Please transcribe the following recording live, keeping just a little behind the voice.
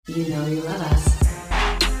You know you love us.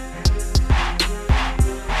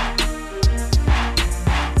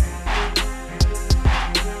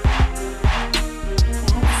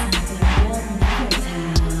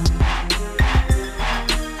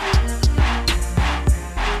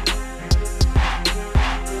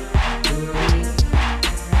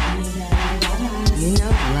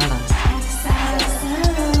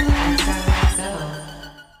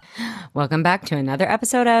 Welcome back to another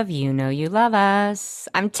episode of You Know You Love Us.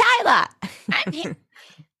 I'm Tyler. I'm here.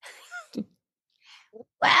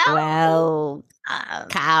 Well,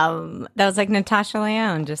 come. That was like Natasha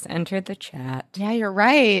Leone just entered the chat. Yeah, you're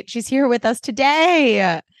right. She's here with us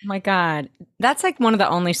today. Oh my God. That's like one of the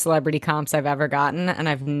only celebrity comps I've ever gotten, and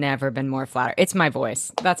I've never been more flattered. It's my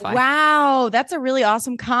voice. That's why. Wow, that's a really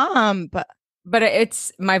awesome comp. But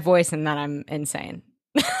it's my voice and that I'm insane.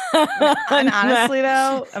 And honestly,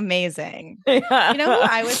 though, amazing. Yeah. You know who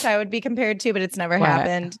I wish I would be compared to, but it's never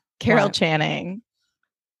happened? Carol Channing.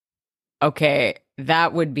 Okay,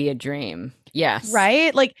 that would be a dream. Yes.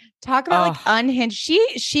 Right? Like, talk about like unhinged.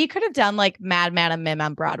 She could have done like Madam Mim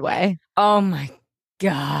on Broadway. Oh my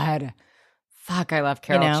God. Fuck, I love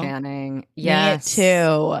Carol Channing. Yes. Me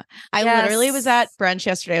too. I literally was at brunch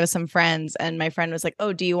yesterday with some friends, and my friend was like,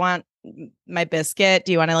 "Oh, do you want my biscuit?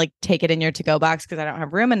 Do you want to like take it in your to-go box? Because I don't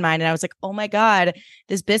have room in mine." And I was like, "Oh my God,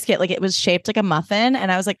 this biscuit, like it was shaped like a muffin."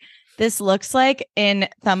 And I was like, this looks like in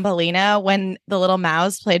Thumbelina when the little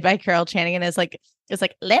mouse played by Carol Channing and is like, it's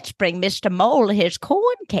like, "Let's bring Mr. Mole his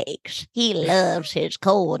corn cakes. He loves his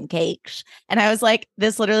corn cakes." And I was like,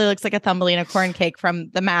 this literally looks like a Thumbelina corn cake from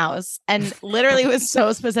the mouse. And literally was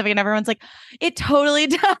so specific. And everyone's like, it totally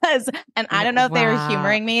does. And I don't know if they were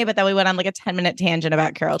humoring me, but then we went on like a 10-minute tangent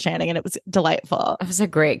about Carol Channing, and it was delightful. It was a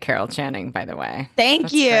great Carol Channing, by the way.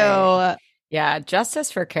 Thank you. Great. Yeah,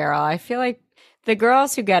 justice for Carol. I feel like the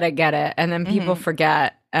girls who get it, and then people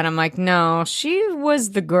forget. And I'm like, no, she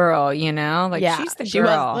was the girl, you know? Like, she's the girl. She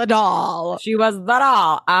was the doll. She was the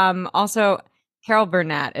doll. Also, Carol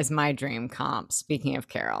Burnett is my dream comp. Speaking of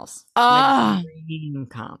Carols. My dream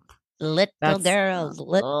comp. Little girls.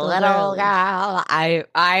 Girl.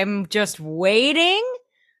 I'm just waiting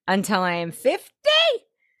until I am 50.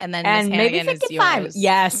 And then maybe 55.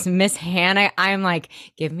 Yes, Miss Hannah. I'm like,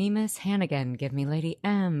 give me Miss Hannigan. Give me Lady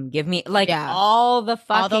M. Give me like all the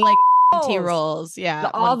fucking... all the like T roles.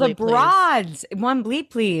 Yeah. All the broads. Please. One bleep,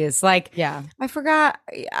 please. Like, I forgot.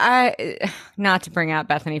 Not to bring out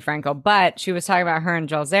Bethany Frankel, but she was talking about her and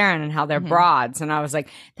Joel Zarin and how they're broads. And I was like,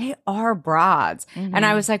 they are broads. And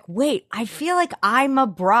I was like, wait, I feel like I'm a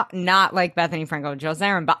broad, not like Bethany Frankel and Joel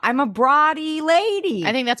Zarin, but I'm a broady lady.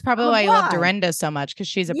 I think that's probably why you love Dorinda so much, because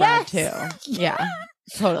she's a broad too. Yeah.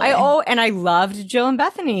 Totally. I loved Jill and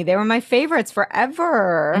Bethany. They were my favorites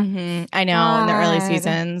forever. I know, in the early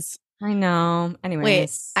seasons. I know.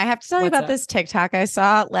 Anyways. Wait, I have to tell you about this TikTok I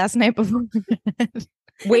saw last night before.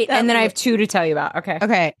 Wait, and then I have two to tell you about.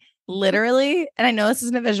 Okay. Literally, and I know this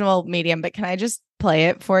isn't a visual medium, but can I just play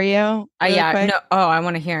it for you? Quick? No. Oh, I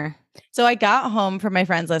want to hear. So I got home from my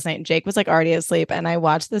friends last night, and Jake was like already asleep, and I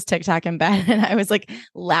watched this TikTok in bed, and I was like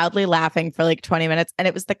loudly laughing for like 20 minutes. And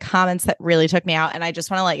it was the comments that really took me out. And I just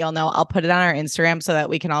want to let y'all know, I'll put it on our Instagram so that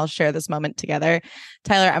we can all share this moment together.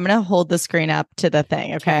 Tyler, I'm going to hold the screen up to the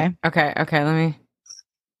thing. Okay. Let me.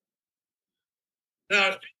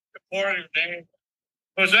 Now, before your name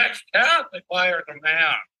was ex-Catholic wired a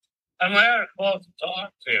man. I'm very close to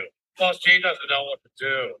talk to. Well, she doesn't know what to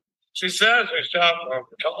do. She says we shop for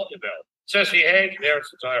Colleyville. Says she hates me ever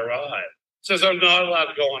since I arrived. Says I'm not allowed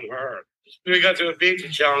to go unheard. We got to a beat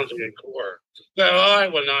challenge in court. That I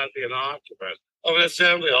will not be an occupant of an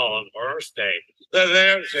assembly hall on her state. They're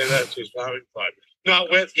there to say that she's having fun. Not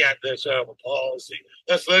with yet this policy.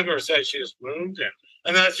 This liver says she just moved in.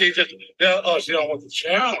 And then she just, she don't want the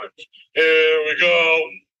challenge. Here we go.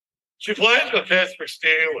 She plays the Pittsburgh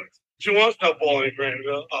Steelers. She wants no Bowling Green,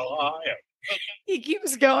 Ohio. He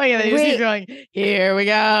keeps going and he just keeps going, here we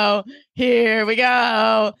go.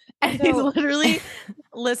 And he's literally,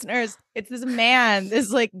 listeners, it's this man, this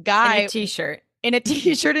like guy. In a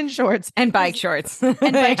t-shirt and shorts. And bike shorts.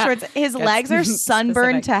 His legs are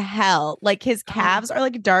sunburned to hell. Like his calves are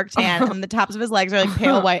like dark tan and the tops of his legs are like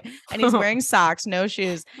pale white. And he's wearing socks, no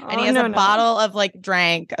shoes. And he has a bottle of like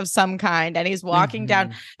drank of some kind. And he's walking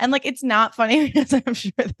down. And like, it's not funny because I'm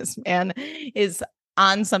sure this man is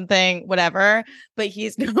on something, whatever, but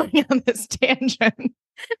he's going on this tangent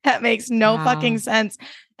that makes no fucking sense.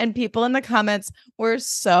 And people in the comments were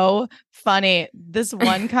so funny. This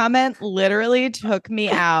one comment literally took me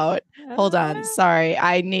out. Hold on. Sorry.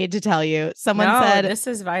 I need to tell you. Someone said, this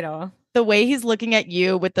is vital. the way he's looking at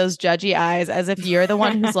you with those judgy eyes as if you're the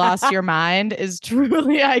one who's lost your mind is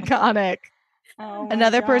truly iconic.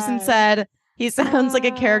 Another person said he sounds like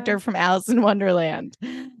a character from Alice in Wonderland.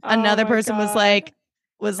 Another person was like,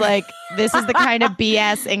 this is the kind of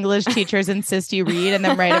BS English teachers insist you read and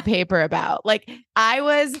then write a paper about. Like, I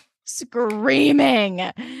was screaming.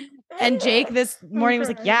 And Jake this morning was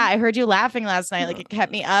like, yeah, I heard you laughing last night. Like, it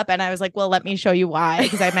kept me up. And I was like, well, let me show you why.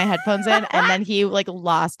 Because I had my headphones in. And then he like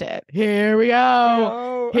lost it. Here we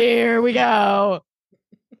go. Here we go.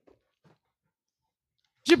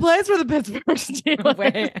 She plays for the Pittsburgh Steelers.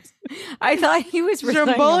 Wait, I thought he was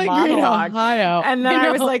reciting a monologue, Ohio. and then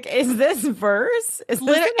I was like, "Is this verse? Is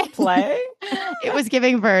this a play?" It was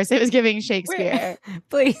giving verse. It was giving Shakespeare. Wait,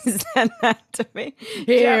 please send that to me.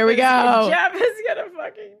 Here we go. Jeff is gonna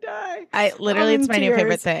fucking die. It's my new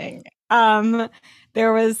favorite thing.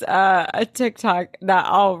 There was a TikTok that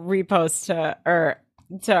I'll repost to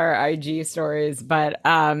our IG stories, but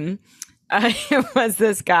it was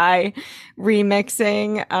this guy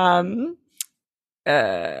remixing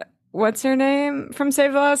what's her name from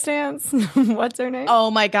Save the Last Dance? What's her name? Oh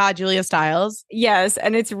my God, Julia Stiles. Yes,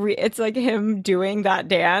 and it's like him doing that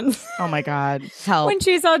dance. Oh my God, help! When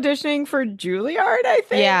she's auditioning for Juilliard, I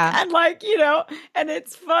think. Yeah, and and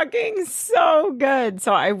it's fucking so good.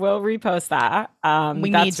 So I will repost that.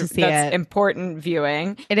 We need to see it. Important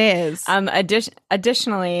viewing. It is.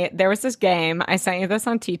 Additionally, there was this game. I sent you this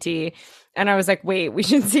on TT. And I was like, wait, we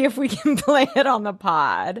should see if we can play it on the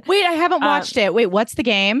pod. Wait, I haven't watched it. Wait, what's the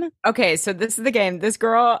game? Okay, so this is the game. This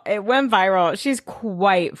girl, it went viral. She's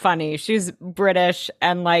quite funny. She's British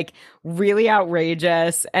and like really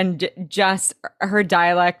outrageous. And just her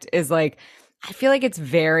dialect is like, I feel like it's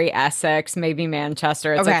very Essex, maybe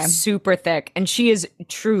Manchester. It's like super thick. And she is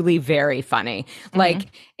truly very funny.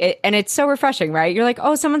 Like, and it's so refreshing, right? You're like,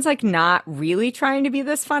 oh, someone's like not really trying to be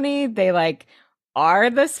this funny. They like are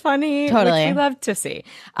this funny, totally. Which we love to see.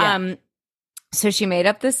 Yeah. So she made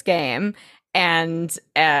up this game, and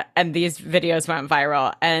these videos went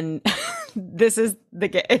viral. And this is the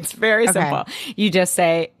game. It's very simple. You just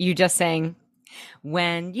sing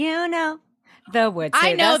when you know the words.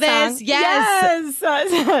 I know this. Song.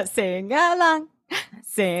 Yes. Sing along,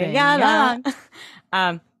 sing along.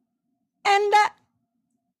 Where's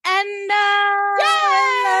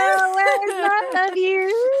my love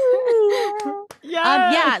you?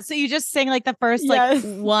 So you just sing like the first like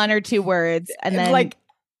one or two words and then like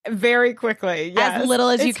very quickly, as little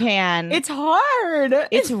as you can. It's hard.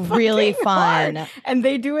 It's really fun. Hard. And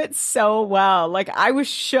they do it so well. Like, I was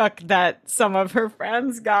shook that some of her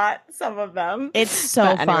friends got some of them. It's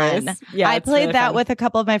so fun. Yeah, I played really that fun with a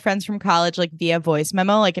couple of my friends from college, like via voice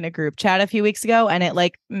memo, like in a group chat a few weeks ago, and it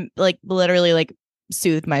like literally like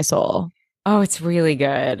soothed my soul. Oh, it's really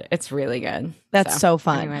good. It's really good. That's so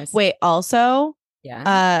fun. Anyways. Wait, also,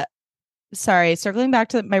 sorry, circling back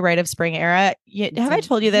to my Rite of Spring era. Have I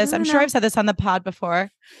told you this? I'm sure I've said this on the pod before.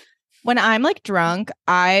 When I'm like drunk,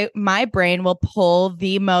 my brain will pull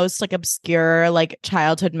the most like obscure like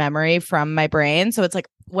childhood memory from my brain. So it's like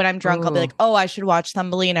when I'm drunk, I'll be like, oh, I should watch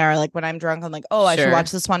Thumbelina. Or like when I'm drunk, I'm like, oh, I should watch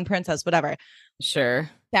The Swan Princess, whatever. Sure.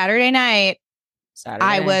 Saturday night,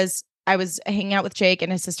 I was hanging out with Jake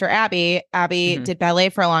and his sister Abby. Abby did ballet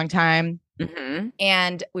for a long time.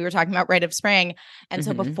 And we were talking about Rite of Spring. And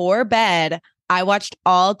so before bed, I watched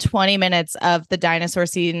all 20 minutes of the dinosaur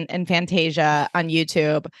scene in Fantasia on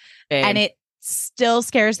YouTube. Babe. And it still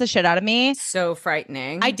scares the shit out of me. So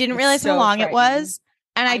frightening. I didn't realize how long it was.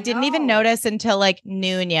 And I didn't even notice until like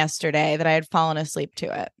noon yesterday that I had fallen asleep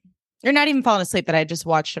to it. Or not even fallen asleep, that I had just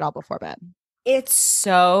watched it all before bed. It's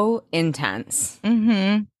so intense.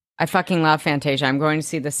 I fucking love Fantasia. I'm going to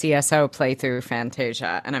see the CSO play through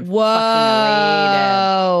Fantasia, and I'm fucking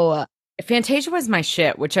elated. Fantasia was my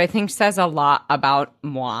shit, which I think says a lot about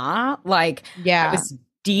moi. Like, I was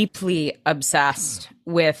deeply obsessed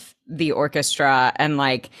with the orchestra and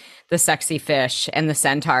like the sexy fish and the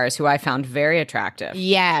centaurs, who I found very attractive.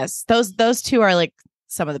 Yes, those two are like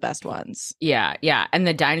some of the best ones. Yeah. And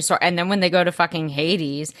the dinosaur. And then when they go to fucking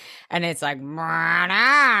Hades and it's like, doesn't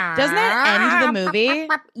that end the movie?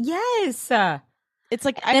 Yes. It's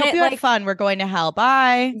like, I hope you had fun. We're going to hell.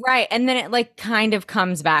 Bye. Right. And then it like kind of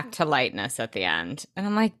comes back to lightness at the end. And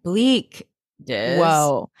I'm like, bleak.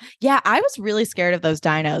 Whoa. Yeah, I was really scared of those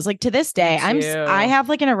dinos. Like to this day, I have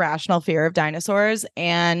like an irrational fear of dinosaurs,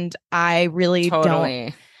 and I really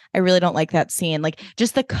don't like that scene. Like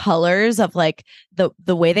just the colors of like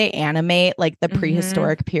the way they animate like the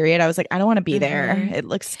prehistoric period. I was like, I don't want to be there. It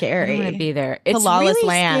looks scary. I don't want to be there. It's a lawless really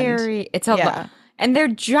land. Scary. It's a and they're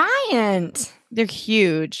giant. They're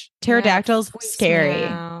huge. Pterodactyls, scary.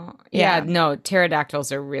 Yeah, no,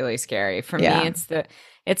 pterodactyls are really scary. For me,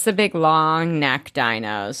 it's the big long neck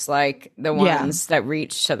dinos, like the ones that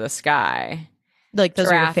reach to the sky. Like those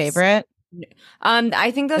are your favorite?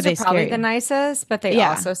 I think those are probably the nicest, but they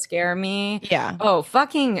also scare me. Yeah. Oh,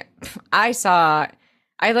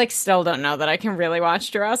 I like still don't know that I can really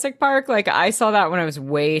watch Jurassic Park. Like I saw that when I was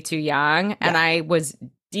way too young and I was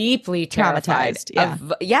deeply terrified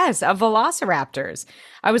of velociraptors.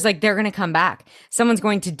 I was like, they're going to come back. Someone's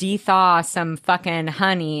going to de-thaw some fucking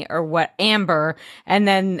honey or amber, and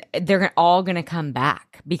then they're all going to come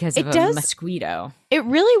back because of a mosquito. It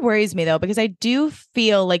really worries me though, because I do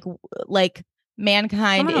feel like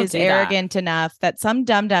mankind is arrogant enough that some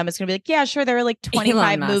dum-dum is going to be like, yeah, sure, there are like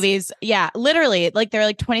 25 movies. Yeah, literally, like there are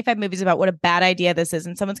like 25 movies about what a bad idea this is,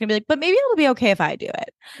 and someone's going to be like, but maybe it'll be okay if I do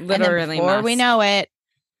it. Literally, before we know it,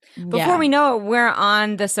 we're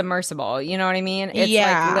on the submersible. You know what I mean? It's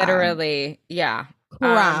like literally,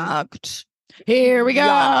 correct. Here we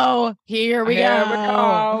go. Here we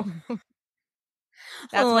go.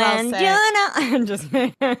 That's what I'll say. I'm just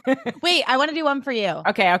wait, I want to do one for you.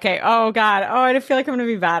 Okay. Oh God. Oh, I feel like I'm gonna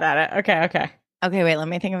be bad at it. Okay. Wait, let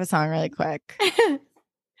me think of a song really quick.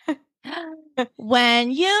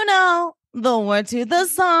 When you know the word to the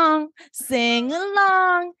song, sing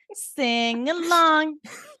along.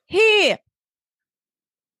 Here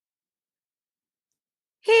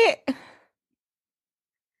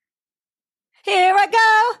I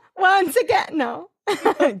go once again. No.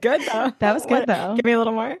 Good though. That was good though. Give me a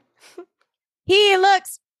little more. He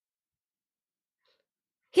looks.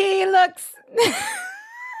 Is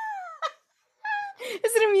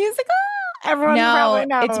it a musical? Everyone probably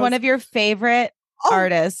knows. It's one of your favorite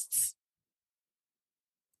artists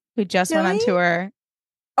who just went on tour.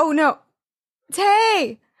 Oh no.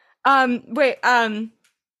 Tay. Wait,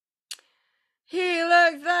 he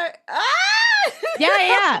looks like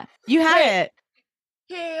Yeah. You had it.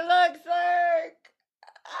 He looks like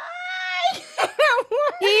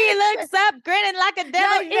he looks up grinning like a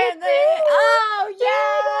devil. Oh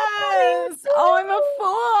yes. Oh, I'm a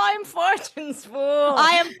fool. I'm Fortune's fool.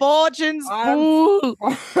 I am Fortune's fool.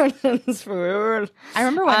 Fortune's fool. I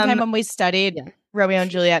remember one time when we studied Romeo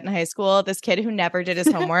and Juliet in high school, this kid who never did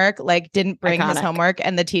his homework, like didn't bring his homework,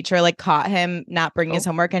 and the teacher like caught him not bringing his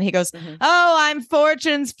homework, and he goes, "Oh, I'm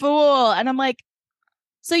Fortune's fool," and I'm like,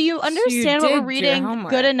 so you understand what we're reading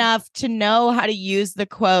good enough to know how to use the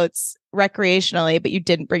quotes recreationally, but you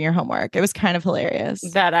didn't bring your homework. It was kind of hilarious.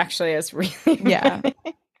 That actually is really funny.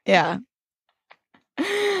 Yeah.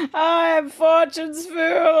 I'm Fortune's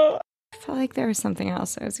fool. I felt like there was something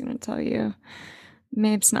else I was going to tell you.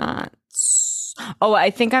 Maybe it's not. Oh, I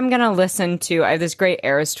think I'm going to listen to, I have this great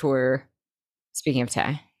Eras Tour, speaking of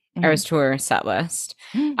Tay, Eras Tour set list,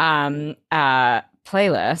 playlist.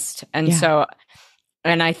 And so,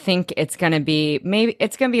 and I think it's going to be, maybe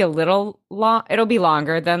it's going to be a little long. It'll be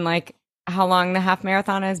longer than like how long the half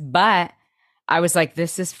marathon is. But I was like,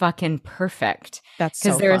 this is fucking perfect. That's so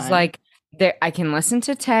fun. Because there's like, I can listen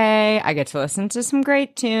to Tay. I get to listen to some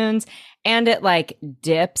great tunes. And it like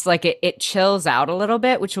dips, like it chills out a little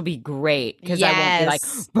bit, which will be great because I won't be like,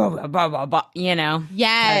 blah, blah, blah, blah, blah, you know?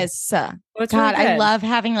 Yes. God, really I love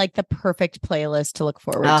having like the perfect playlist to look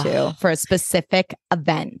forward to for a specific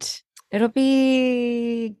event. It'll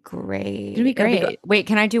be great. It'll be great. Wait,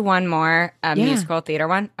 can I do one more musical theater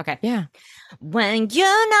one? Okay. Yeah. When you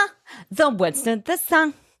know the words to the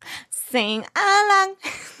song, sing along,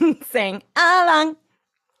 sing along.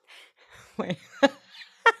 Wait.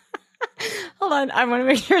 Hold on. I want to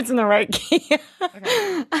make sure it's in the right key.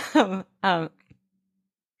 Okay.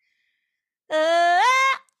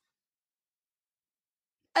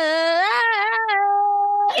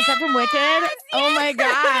 Is that from Wicked? Yes, oh my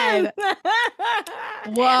God.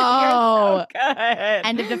 Whoa. So good.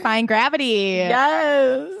 End of Defying Gravity.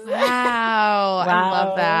 Yes. Wow. I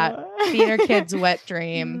love that. Theater Kid's wet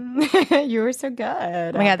dream. You were so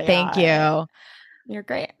good. Oh my God. Thank you. You're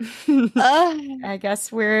great. I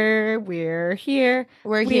guess we're here.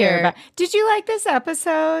 We're here. Did you like this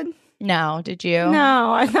episode? No. Did you?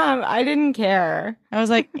 No, I didn't care. I was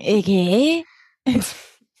like, okay.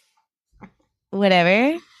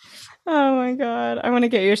 Whatever. Oh my God. I want to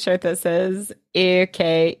get you a shirt that says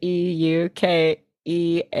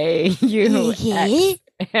EKEUKEAUX.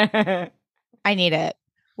 I need it.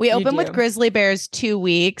 We open with Grizzly Bear's 2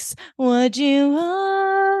 weeks. Would you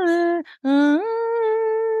want?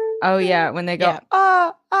 Oh yeah, when they go,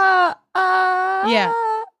 yeah.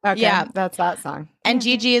 Okay, yeah, that's that song. And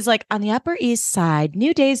Gigi is like, on the Upper East Side,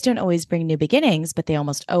 new days don't always bring new beginnings, but they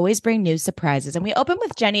almost always bring new surprises. And we open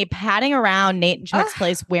with Jenny patting around Nate and Chuck's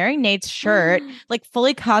place, wearing Nate's shirt, like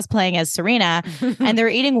fully cosplaying as Serena. And they're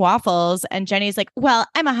eating waffles. And Jenny's like, well,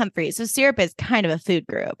 I'm a Humphrey, so syrup is kind of a food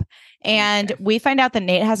group. And we find out that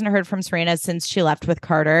Nate hasn't heard from Serena since she left with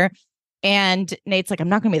Carter. And Nate's like, I'm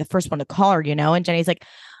not going to be the first one to call her, And Jenny's like,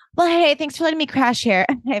 well, hey, thanks for letting me crash here.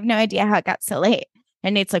 I have no idea how it got so late.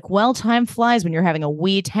 And Nate's like, well, time flies when you're having a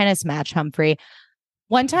wee tennis match, Humphrey.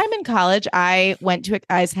 One time in college, I went to a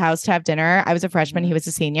guy's house to have dinner. I was a freshman. He was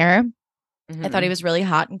a senior. I thought he was really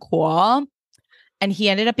hot and cool. And he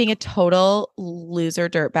ended up being a total loser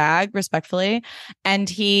dirtbag, respectfully. And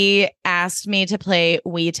he asked me to play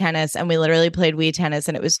Wii tennis. And we literally played Wii tennis.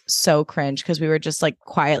 And it was so cringe because we were just like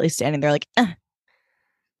quietly standing there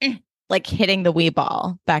like hitting the Wii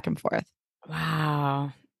ball back and forth.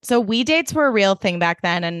 Wow. So Wii dates were a real thing back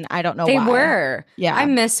then. And I don't know why. They were. Yeah. I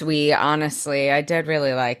miss Wii, honestly. I did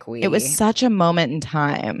really like Wii. It was such a moment in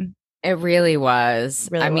time. It really was.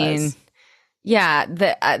 Really mean... Yeah,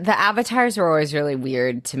 the avatars were always really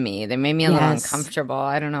weird to me. They made me a little uncomfortable.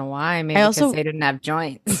 I don't know why. Maybe because they didn't have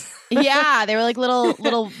joints. Yeah, they were like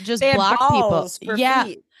little just block people.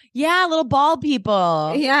 Feet. Yeah, little ball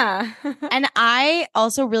people. Yeah. And I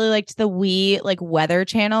also really liked the Wii like Weather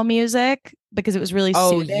Channel music because it was really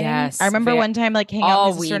soothing. Yes. I remember one time like hanging out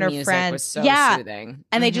with my sister and her friends. Was so soothing.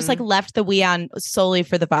 And they just like left the Wii on solely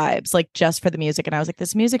for the vibes, like just for the music. And I was like,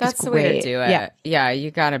 this music is great. That's the way to do it. Yeah,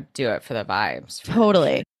 you got to do it for the vibes.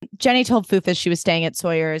 Totally. Jenny told Foofus she was staying at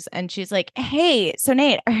Sawyer's and she's like, hey, so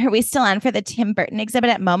Nate, are we still on for the Tim Burton exhibit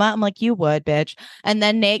at MoMA? I'm like, you would, bitch. And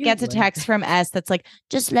then Nate gets a text from S that's like,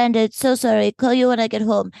 just landed. So sorry. Call you when I get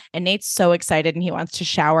home. And Nate's so excited and he wants to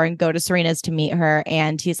shower and go to Serena's to meet her.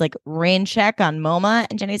 And he's like, rain check on MoMA.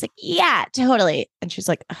 And Jenny's like, yeah, totally. And she's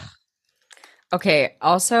like, ugh. Okay.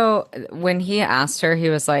 Also, when he asked her, he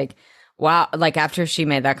was like, wow, like after she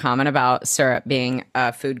made that comment about syrup being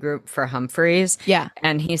a food group for Humphreys. Yeah.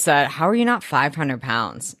 And he said, how are you not 500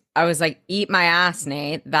 pounds? I was like, eat my ass,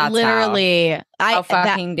 Nate. That's literally. How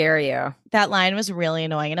fucking dare you? That line was really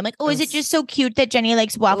annoying. And I'm like, oh, is it just so cute that Jenny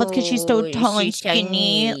likes waffles because she's so tall and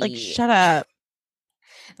skinny? Like, shut up.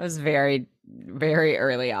 It was very, very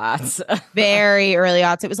early aughts. Very early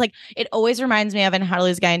aughts. It was like, it always reminds me of in How to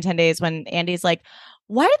Lose a Guy in 10 Days when Andy's like,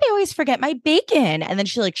 why do they always forget my bacon? And then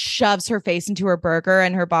she like shoves her face into her burger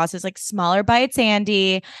and her boss is like, smaller bites,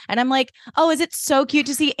 Andy. And I'm like, oh, is it so cute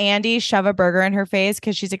to see Andy shove a burger in her face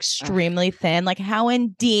because she's extremely thin? Like, how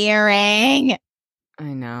endearing. I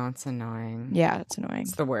know, it's annoying. Yeah, it's annoying.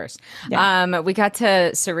 It's the worst. Yeah. We got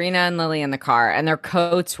to Serena and Lily in the car and their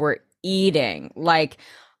coats were eating like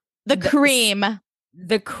the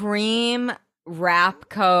cream wrap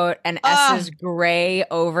coat and S's gray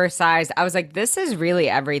oversized. I was like, this is really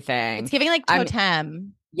everything. It's giving like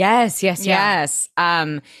totem. Yes.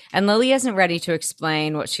 And Lily isn't ready to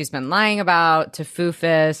explain what she's been lying about to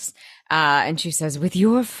Foofus. And she says, with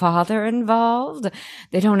your father involved,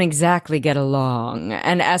 they don't exactly get along.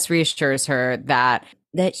 And S reassures her that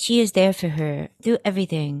she is there for her through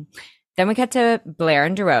everything. Then we cut to Blair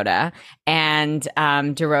and Dorota, and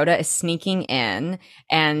Dorota is sneaking in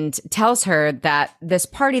and tells her that this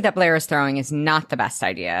party that Blair is throwing is not the best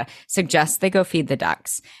idea, suggests they go feed the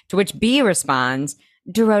ducks, to which B responds,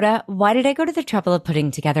 Dorota, why did I go to the trouble of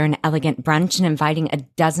putting together an elegant brunch and inviting a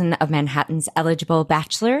dozen of Manhattan's eligible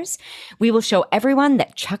bachelors? We will show everyone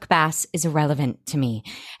that Chuck Bass is irrelevant to me.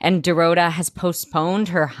 And Dorota has postponed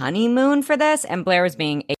her honeymoon for this, and Blair is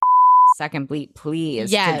being a second bleep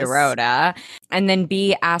please to Dorota. And then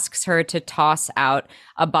B asks her to toss out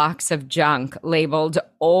a box of junk labeled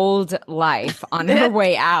Old Life on her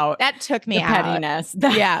way out. That took me the out. Pettiness.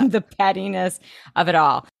 The pettiness of it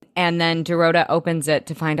all. And then Dorota opens it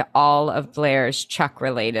to find all of Blair's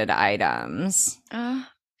Chuck-related items.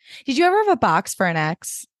 Did you ever have a box for an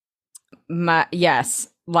ex? Yes.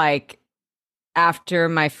 Like, after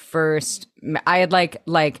my first... I had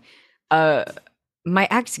my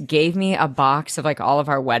ex gave me a box of like all of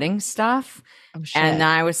our wedding stuff. Oh, shit. And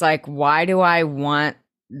I was like, why do I want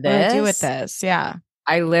this? What do I do with this? Yeah.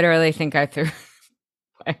 I literally think I threw...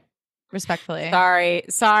 Respectfully.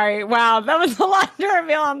 Sorry. Wow, that was a lot to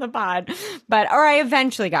reveal on the pod. Or I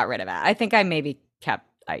eventually got rid of it. I think I maybe kept,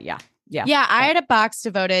 yeah. Yeah, I had a box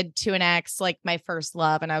devoted to an ex, like my first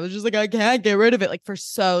love. And I was just like, I can't get rid of it like for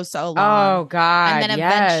so long. Oh, God. And then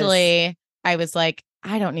eventually I was like,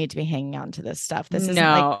 I don't need to be hanging on to this stuff. This isn't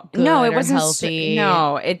it wasn't healthy.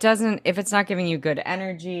 It doesn't. If it's not giving you good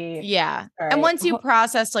energy. Yeah. Right. And once you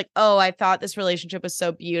process I thought this relationship was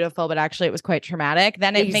so beautiful, but actually it was quite traumatic,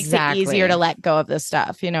 then it makes it easier to let go of this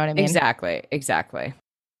stuff. You know what I mean? Exactly.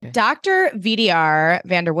 Dr. VDR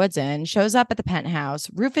Vanderwoodsen shows up at the penthouse.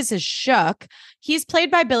 Rufus is shook. He's played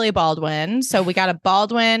by Billie Baldwin. So we got a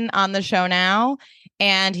Baldwin on the show now.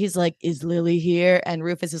 And he's like, is Lily here? And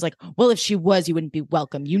Rufus is like, well, if she was, you wouldn't be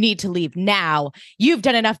welcome. You need to leave now. You've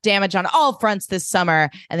done enough damage on all fronts this summer.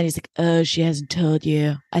 And then he's like, oh, she hasn't told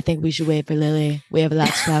you. I think we should wait for Lily. We have a lot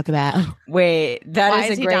to talk about. Wait, Why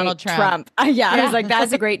is is a he great Donald Trump? Yeah, I was like,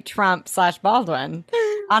 that's a great Trump / Baldwin.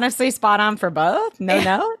 Honestly, spot on for both. No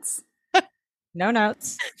notes. No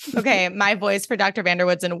notes. Okay, my voice for Dr.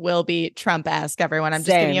 Vanderwoodsen will be Trump-esque, everyone. I'm just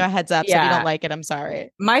giving you a heads up. So if you don't like it, I'm sorry.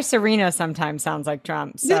 My Serena sometimes sounds like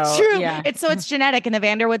Trump. So, it's true. Yeah. It's genetic in the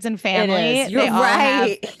Vanderwoodsen family. It is. You're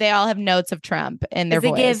right. They all have notes of Trump in their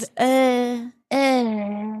voice.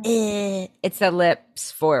 It's the lips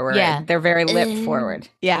forward. Yeah. They're very lip forward.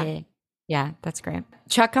 Yeah. Yeah, that's great.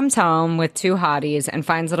 Chuck comes home with 2 hotties and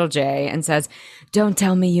finds little Jay and says, don't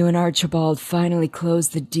tell me you and Archibald finally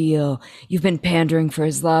closed the deal. You've been pandering for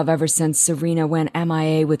his love ever since Serena went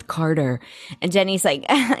MIA with Carter. And Jenny's like,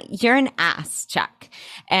 you're an ass, Chuck.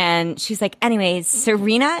 And she's like, anyways,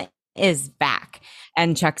 Serena is back.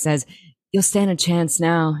 And Chuck says, you'll stand a chance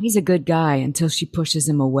now. He's a good guy until she pushes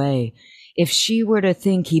him away. If she were to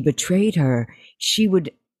think he betrayed her, she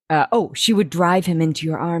would drive him into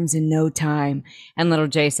your arms in no time. And little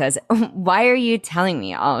Jay says, why are you telling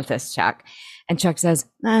me all of this, Chuck? And Chuck says,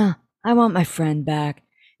 I want my friend back.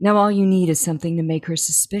 Now all you need is something to make her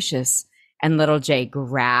suspicious. And little Jay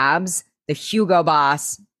grabs the Hugo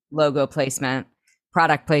Boss logo placement,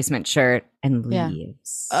 product placement shirt and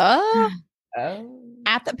leaves. Oh.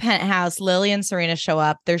 At the penthouse, Lily and Serena show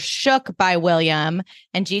up. They're shook by William.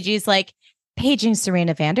 And Gigi's like, paging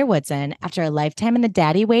Serena Vanderwoodsen. After a lifetime in the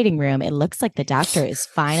daddy waiting room, it looks like the doctor is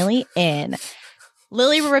finally in.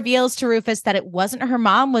 Lily reveals to Rufus that it wasn't her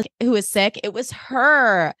mom who was sick. It was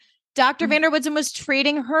her. Dr. Vanderwoodsen was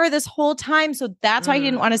treating her this whole time. So that's why he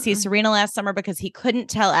didn't want to see Serena last summer, because he couldn't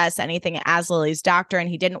tell us anything as Lily's doctor and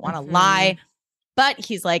he didn't want to lie. But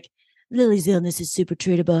he's like, Lily's illness is super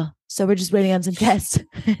treatable. So we're just waiting on some tests.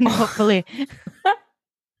 And hopefully.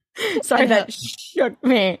 Sorry, that shook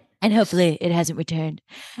me. And hopefully it hasn't returned.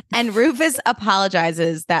 And Rufus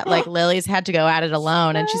apologizes that Lily's had to go at it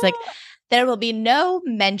alone. And she's like, there will be no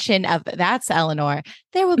mention of, that's Eleanor.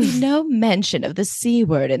 There will be no mention of the C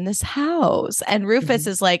word in this house. And Rufus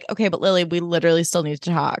is like, okay, but Lily, we literally still need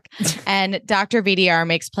to talk. And Dr. VDR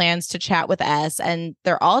makes plans to chat with S. And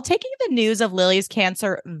they're all taking the news of Lily's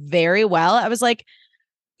cancer very well. I was like,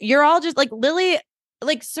 you're all just Lily,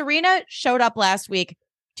 Serena showed up last week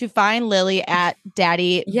to find Lily at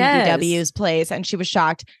Daddy BBW's place, and she was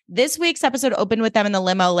shocked. This week's episode opened with them in the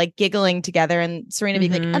limo, giggling together, and Serena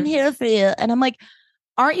being like, I'm here for you. And I'm like,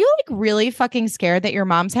 aren't you really fucking scared that your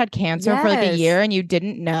mom's had cancer for a year and you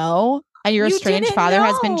didn't know? And your estranged father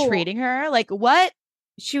has been treating her? What?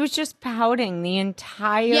 She was just pouting the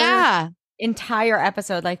entire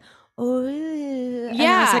episode, oh, and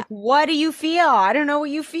I was like, what do you feel? I don't know what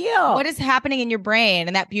you feel. What is happening in your brain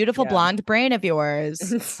and that beautiful blonde brain of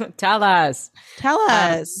yours? Tell us.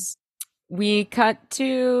 We cut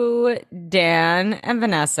to Dan and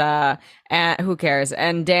Vanessa, and who cares?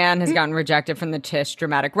 And Dan has gotten rejected from the Tisch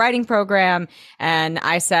dramatic writing program. And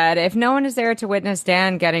I said, if no one is there to witness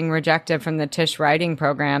Dan getting rejected from the Tisch writing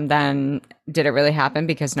program, then did it really happen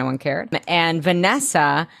because no one cared? And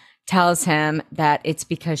Vanessa tells him that it's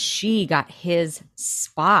because she got his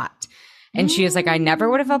spot. And she was like, I never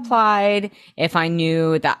would have applied if I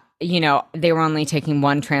knew that, they were only taking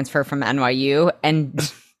one transfer from NYU. And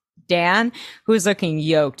Dan, who's looking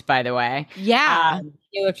yoked, by the way. Yeah.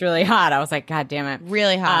 He looked really hot. I was like, God damn it.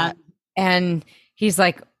 Really hot. And he's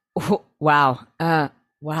like, wow.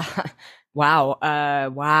 Wow. Well,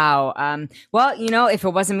 if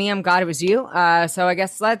it wasn't me, I'm glad it was you. So I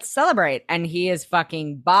guess let's celebrate. And he is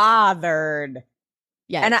fucking bothered.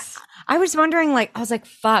 Yes. And I was wondering, I was like,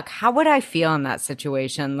 fuck, how would I feel in that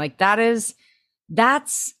situation?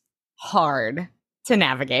 That's hard to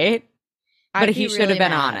navigate. But he should have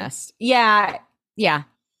been honest. Yeah.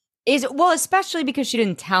 Especially because she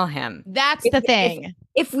didn't tell him. That's the thing.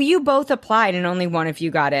 If you both applied and only one of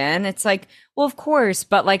you got in, it's like, well, of course,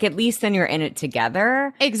 but at least then you're in it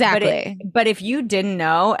together. Exactly. But if you didn't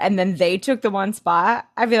know and then they took the one spot,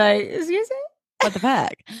 I'd be like, excuse me? What the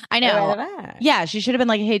fuck? I know. Yeah, she should have been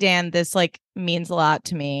like, hey, Dan, this means a lot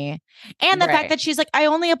to me. And the fact that she's like, I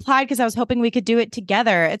only applied because I was hoping we could do it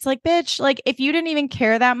together. It's like, bitch, like if you didn't even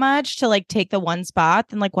care that much to like take the one spot,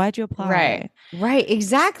 then like why'd you apply? Right,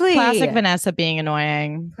 exactly. Classic Vanessa being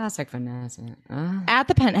annoying. Classic Vanessa. At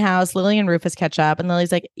the penthouse, Lily and Rufus catch up, and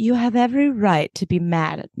Lily's like, you have every right to be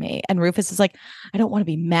mad at me. And Rufus is like, I don't want to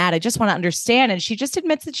be mad. I just want to understand. And she just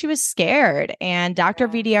admits that she was scared. And Dr.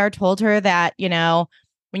 VDR told her that, you know,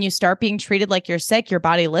 when you start being treated like you're sick, your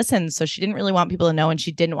body listens. So she didn't really want people to know, and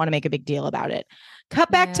she didn't want to make a big deal about it. Cut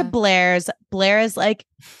back to Blair's. Blair is like,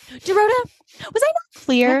 Dorota, was I not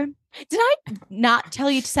clear? Did I not tell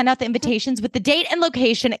you to send out the invitations with the date and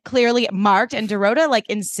location clearly marked? And Dorota like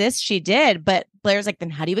insists she did. But Blair's like, then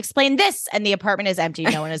how do you explain this? And the apartment is empty.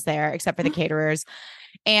 No one is there except for the caterers.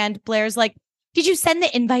 And Blair's like, did you send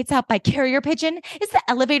the invites out by carrier pigeon? Is the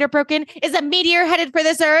elevator broken? Is a meteor headed for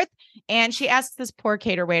this earth? And she asks this poor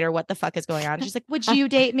cater waiter what the fuck is going on. She's like, would you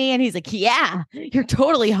date me? And he's like, yeah, you're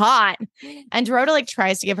totally hot. And Dorota like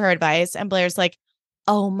tries to give her advice. And Blair's like,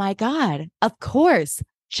 oh my God, of course.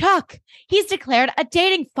 Chuck, he's declared a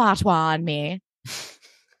dating fatwa on me.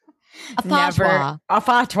 A fatwa. A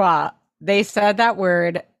fatwa. They said that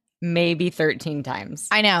word maybe 13 times.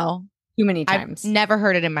 I know. Too many times. I've never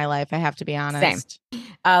heard it in my life, I have to be honest.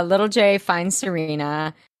 Same. Little J finds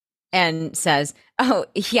Serena and says, oh,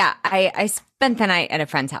 yeah, I spent the night at a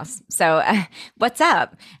friend's house. So what's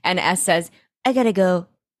up? And S says, I gotta go.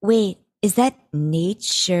 Wait, is that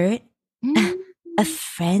Nate's shirt? A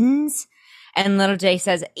friend's? And Little J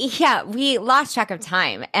says, yeah, we lost track of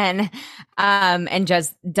time. And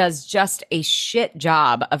just does just a shit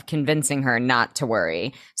job of convincing her not to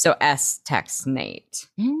worry. So S texts Nate.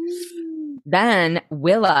 Then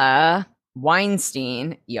Willa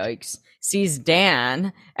Weinstein, yikes, sees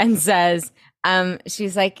Dan and says,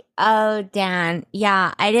 she's like, oh, Dan,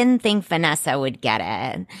 yeah, I didn't think Vanessa would get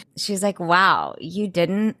it. She's like, wow, you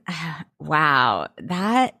didn't? Wow,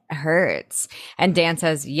 that hurts. And Dan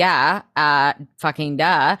says, yeah, fucking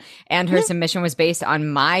duh. And her submission was based on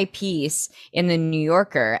my piece in the New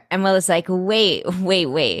Yorker. And Willa's like, wait.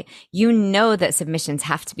 You know that submissions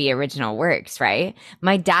have to be original works, right?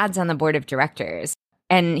 My dad's on the board of directors.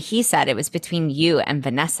 And he said it was between you and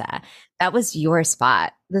Vanessa. That was your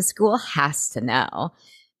spot. The school has to know.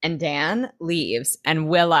 And Dan leaves, and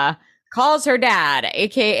Willa calls her dad,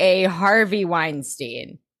 aka Harvey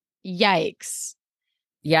Weinstein. Yikes.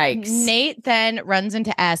 Yikes. Nate then runs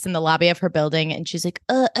into S in the lobby of her building, and she's like,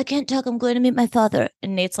 I can't talk. I'm going to meet my father.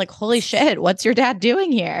 And Nate's like, holy shit, what's your dad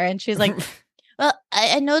doing here? And she's like, well,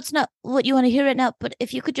 I know it's not what you want to hear right now, but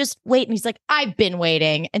if you could just wait. And he's like, I've been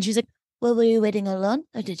waiting. And she's like, well, were you waiting alone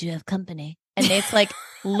or did you have company? And Nate's like,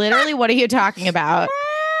 literally, what are you talking about?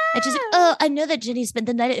 And she's like, oh, I know that Jenny spent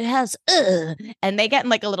the night at your house. Ugh. And they get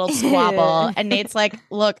in like a little squabble. And Nate's like,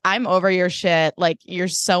 look, I'm over your shit. Like, you're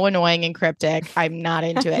so annoying and cryptic. I'm not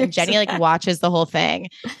into it. And Jenny like watches the whole thing.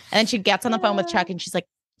 And then she gets on the phone with Chuck and she's like,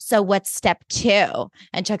 so what's step 2?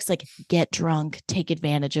 And Chuck's like, get drunk, take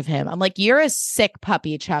advantage of him. I'm like, you're a sick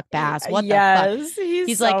puppy, Chuck Bass. What the fuck?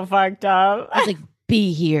 He's so like, fucked up. He's like,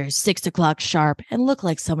 be here 6:00 sharp and look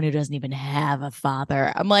like someone who doesn't even have a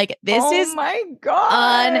father. I'm like, this is my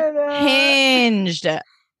God, unhinged.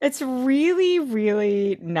 It's really,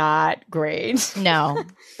 really not great. No,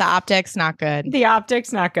 the optics not good. The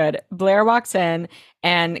optics not good. Blair walks in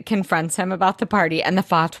and confronts him about the party and the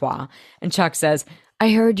fatwa. And Chuck says,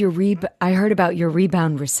 I heard about your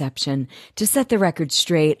rebound reception. To set the record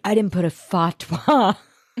straight, I didn't put a fatwa.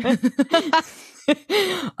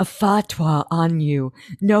 A fatwa on you.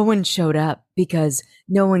 No one showed up because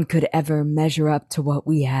no one could ever measure up to what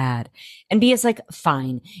we had. And B is like,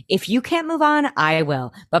 fine. If you can't move on, I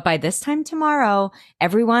will. But by this time tomorrow,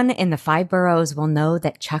 everyone in the 5 boroughs will know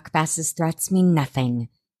that Chuck Bass's threats mean nothing.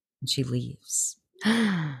 And she leaves.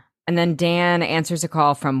 And then Dan answers a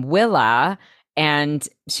call from Willa. And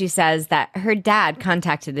she says that her dad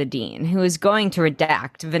contacted the dean, who is going to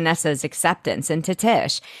redact Vanessa's acceptance into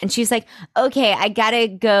Tisch. And she's like, okay, I gotta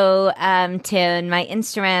go tune my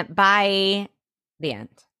instrument. Bye. The end.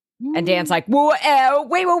 And Dan's like, wait.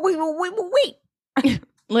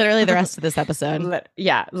 Literally the rest of this episode.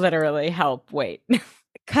 Literally. Help. Wait.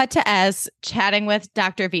 Cut to S chatting with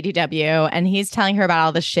Dr. VDW, and he's telling her about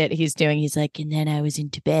all the shit he's doing. He's like, and then I was in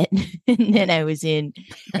Tibet, and then I was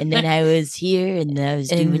here, and I was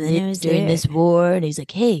doing this during this war. And he's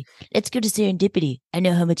like, hey, let's go to serendipity. I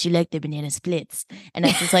know how much you like the banana splits. And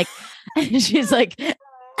I was like, she's like,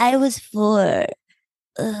 I was 4.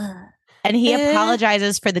 And he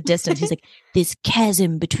apologizes for the distance. He's like, this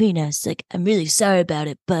chasm between us, like, I'm really sorry about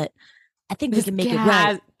it, but I think we can make it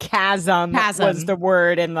right. Chasm was the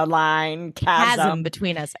word in the line. Chasm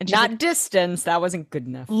between us. And not like, distance. That wasn't good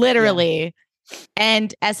enough. Literally. Yeah.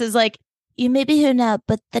 And S is like, you may be here now,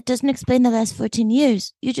 but that doesn't explain the last 14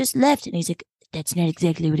 years. You just left. And he's like, that's not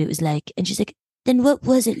exactly what it was like. And she's like, then what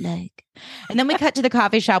was it like? And then we cut to the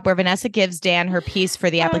coffee shop where Vanessa gives Dan her piece for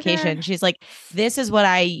the application. Okay. She's like, this is what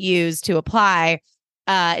I use to apply.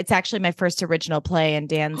 It's actually my first original play. And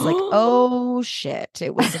Dan's like, oh shit,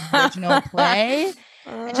 it was an original play.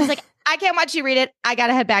 And she's like, I can't watch you read it. I got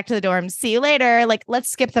to head back to the dorm. See you later. Like, let's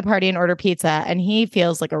skip the party and order pizza. And he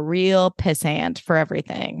feels like a real pissant for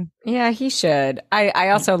everything. Yeah, he should. I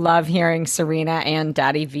also love hearing Serena and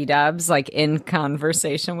Daddy V-Dubs like in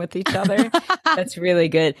conversation with each other. That's really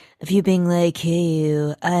good. Of you being like,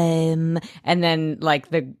 hey, and then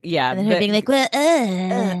like and then her being like, well,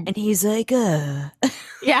 and he's like,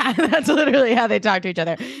 Yeah, that's literally how they talk to each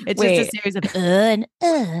other. It's just a series of and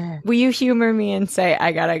Will you humor me and say,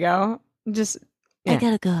 I gotta go? Just I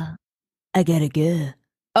gotta go. I gotta go.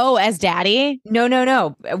 Oh, as daddy?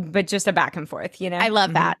 No. But just a back and forth, you know? I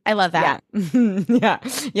love that. I love that. Yeah.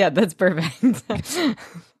 Yeah, that's perfect.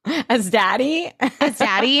 As daddy? As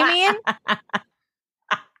daddy, you mean?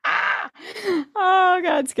 Oh,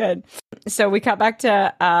 God, it's good. So we cut back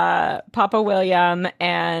to Papa William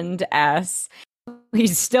and S.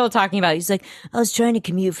 He's still talking about, he's like, I was trying to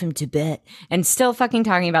commute from Tibet and still fucking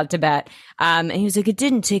talking about Tibet. And he was like, it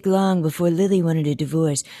didn't take long before Lily wanted a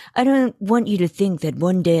divorce. I don't want you to think that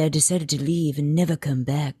one day I decided to leave and never come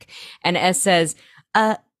back. And S says,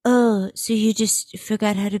 oh, so you just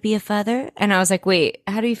forgot how to be a father? And I was like, wait,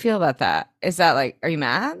 how do you feel about that? Is that like, are you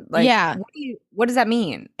mad? Like, yeah. What does that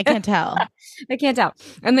mean? I can't tell. I can't tell.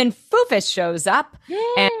 And then Foofus shows up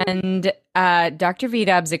and Dr.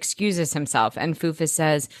 V-Dubs excuses himself. And Foofus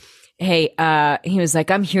says, hey, he was like,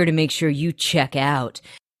 I'm here to make sure you check out.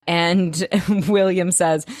 And William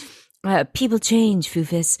says, people change,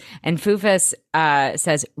 Foofus. And Foofus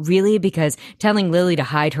says, really? Because telling Lily to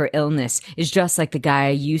hide her illness is just like the guy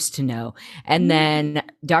I used to know. And then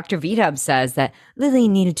Dr. V-Dub says that Lily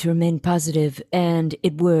needed to remain positive and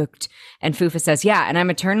it worked. And Foofus says, yeah, and I'm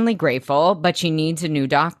eternally grateful, but she needs a new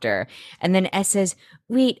doctor. And then S says,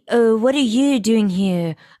 wait, what are you doing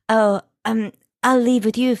here? Oh, I'll leave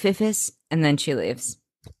with you, Foofus. And then she leaves.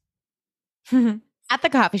 At the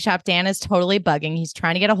coffee shop, Dan is totally bugging. He's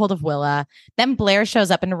trying to get a hold of Willa. Then Blair shows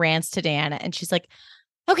up and rants to Dan. And she's like,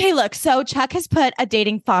 okay, look, so Chuck has put a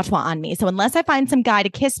dating fatwa on me. So unless I find some guy to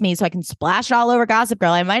kiss me so I can splash it all over Gossip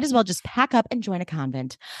Girl, I might as well just pack up and join a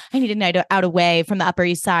convent. I need a night out away from the Upper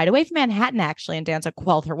East Side, away from Manhattan, actually. And Dan's like,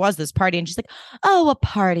 well, there was this party. And she's like, oh, a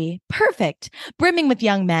party. Perfect. Brimming with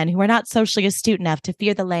young men who are not socially astute enough to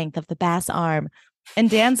fear the length of the bass arm. And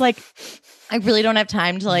Dan's like, I really don't have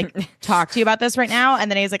time to like talk to you about this right now.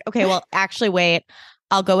 And then he's like, okay, well, actually, wait,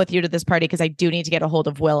 I'll go with you to this party because I do need to get a hold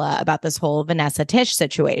of Willa about this whole Vanessa Tisch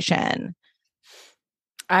situation.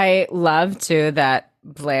 I love too that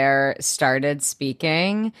Blair started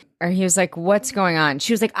speaking, or he was like, what's going on?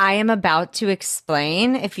 She was like, I am about to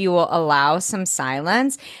explain if you will allow some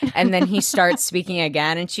silence. And then he starts speaking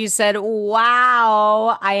again. And she said,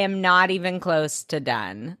 wow, I am not even close to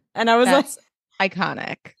done. And I was like,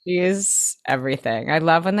 iconic. She's everything. I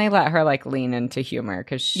love when they let her like lean into humor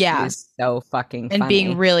because she's so fucking funny. And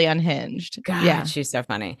being really unhinged. God, yeah, she's so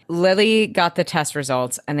funny. Lily got the test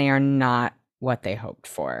results and they are not what they hoped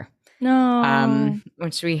for. No.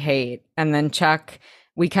 Which we hate. And then Chuck,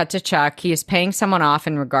 we cut to Chuck. He is paying someone off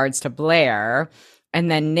in regards to Blair. And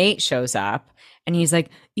then Nate shows up and he's like,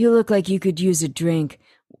 you look like you could use a drink.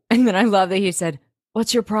 And then I love that he said,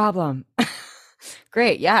 what's your problem?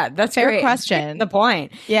 Great. Yeah, that's fair great. Question. The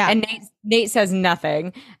point. Yeah. And Nate says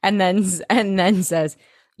nothing and then says,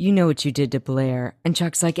 you know what you did to Blair. And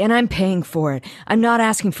Chuck's like, and I'm paying for it. I'm not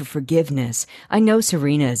asking for forgiveness. I know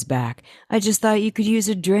Serena is back. I just thought you could use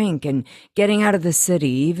a drink and getting out of the city,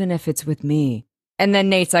 even if it's with me. And then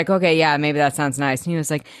Nate's like, okay, yeah, maybe that sounds nice. And he was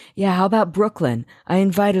like, yeah, how about Brooklyn? I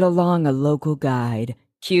invited along a local guide.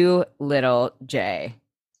 Cue little J.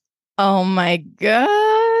 Oh my God.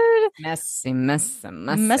 Messy.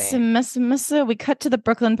 We cut to the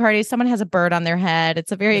Brooklyn party. Someone has a bird on their head.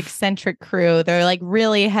 It's a very eccentric crew. They're like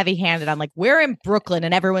really heavy-handed on like, we're in Brooklyn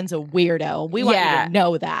and everyone's a weirdo. We want you to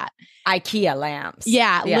know that. IKEA lamps.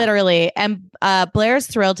 Yeah, literally. And Blair's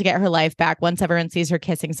thrilled to get her life back once everyone sees her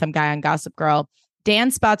kissing some guy on Gossip Girl.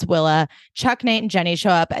 Dan spots Willa. Chuck, Nate, and Jenny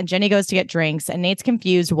show up, and Jenny goes to get drinks. And Nate's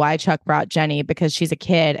confused why Chuck brought Jenny because she's a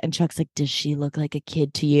kid. And Chuck's like, does she look like a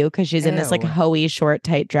kid to you? Because she's in this like hoey, short,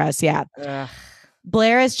 tight dress. Yeah. Ugh.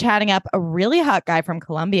 Blair is chatting up a really hot guy from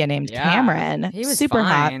Colombia named Cameron. He was super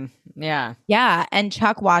fine. hot. Yeah. Yeah. And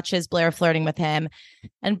Chuck watches Blair flirting with him.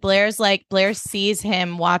 And Blair sees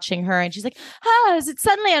him watching her and she's like, is it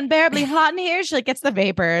suddenly unbearably hot in here? She like gets the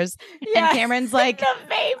vapors. Yeah. And Cameron's like, the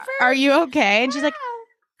vapors. Are you okay? And she's like,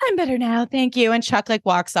 I'm better now. Thank you. And Chuck like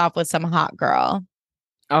walks off with some hot girl.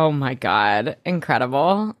 Oh my God.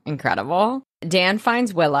 Incredible. Incredible. Dan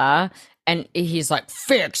finds Willa and he's like,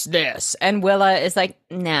 fix this. And Willa is like,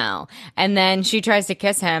 no. And then she tries to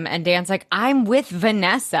kiss him and Dan's like, I'm with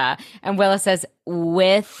Vanessa. And Willa says,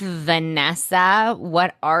 with Vanessa?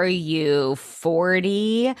 What are you,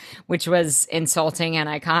 40? Which was insulting and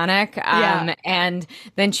iconic. And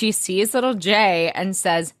then she sees little Jay and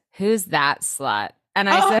says, who's that slut? And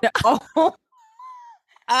I said,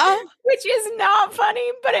 which is not funny,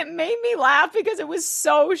 but it made me laugh because it was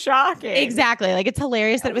so shocking. Exactly. Like, it's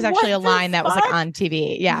hilarious that it was actually a line that was like on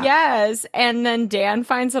TV. Yeah. Yes. And then Dan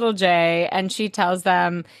finds little Jay and she tells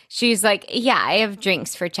them, she's like, yeah, I have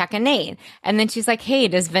drinks for Chuck and Nate. And then she's like, hey,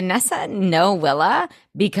 does Vanessa know Willa?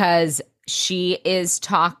 Because she is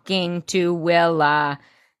talking to Willa.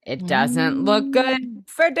 It doesn't look good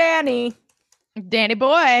for Danny. Danny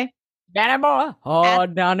boy. Danny boy.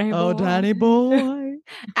 Danny boy. Oh, Danny boy.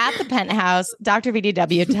 At the penthouse, Dr.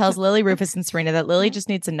 VDW tells Lily, Rufus, and Serena that Lily just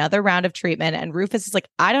needs another round of treatment. And Rufus is like,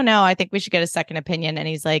 I don't know. I think we should get a second opinion. And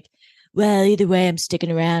he's like, well, either way, I'm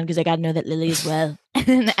sticking around because I got to know that Lily is well.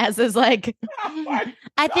 And Ez is like,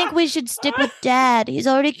 I think we should stick with Dad. He's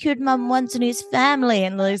already cured Mom once and he's family.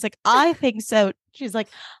 And Lily's like, I think so. She's like,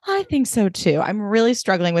 I think so too. I'm really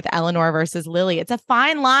struggling with Eleanor versus Lily. It's a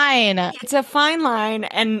fine line. It's a fine line,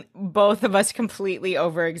 and both of us completely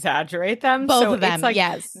over exaggerate them. Both so of them, it's like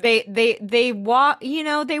yes. They walk.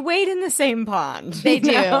 They wade in the same pond. They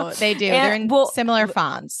do. Know? They do. And, they're in similar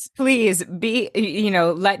fonts. Please be.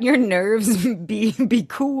 Let your nerves be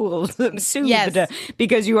cooled, soothed,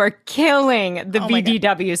 because you are killing the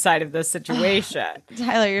VDW side of this situation.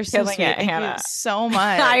 Tyler, you're so sweet. Thank you so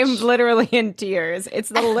much. I'm literally in tears. It's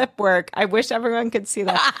the lip work. I wish everyone could see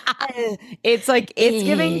that. It's like it's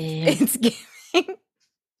giving.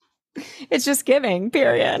 It's just giving.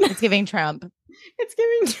 Period. It's giving Trump. It's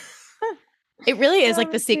giving. It really is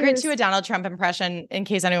like the secret to a Donald Trump impression. In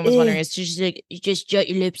case anyone was wondering, is just like you just jut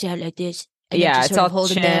your lips out like this. And it's all hold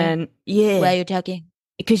chin. Them while you're talking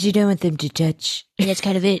because you don't want them to touch. And that's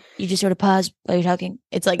kind of it. You just sort of pause while you're talking.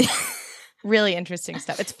 It's like really interesting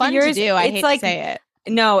stuff. It's fun to do. I hate to say it.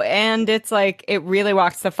 No, and it's like it really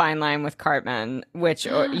walks the fine line with Cartman, which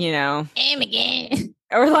aim again,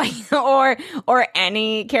 or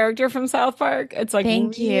any character from South Park. It's like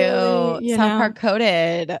thank really, you, South Park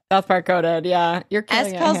coded. South Park coded, yeah. You're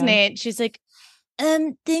killing it. Calls Nate. She's like,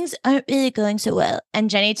 things aren't really going so well. And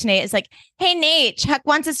Jenny to Nate is like, hey Nate, Chuck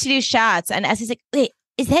wants us to do shots. And Essie's like, wait,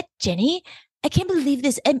 is that Jenny? I can't believe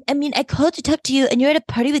this. I mean, I called to talk to you, and you're at a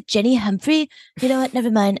party with Jenny Humphrey. You know what? Never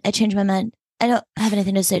mind. I changed my mind. I don't have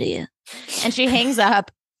anything to say to you. And she hangs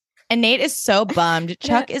up. And Nate is so bummed.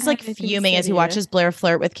 Chuck is like fuming as he watches Blair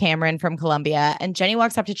flirt with Cameron from Colombia. And Jenny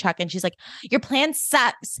walks up to Chuck and she's like, your plan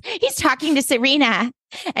sucks. He's talking to Serena.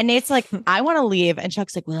 And Nate's like, I want to leave. And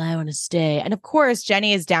Chuck's like, well, I want to stay. And of course,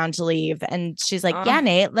 Jenny is down to leave. And she's like, yeah,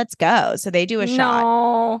 Nate, let's go. So they do a shot.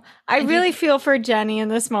 No, I really feel for Jenny in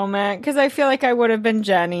this moment because I feel like I would have been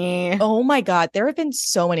Jenny. Oh my God. There have been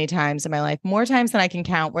so many times in my life, more times than I can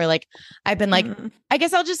count, where like I've been like, I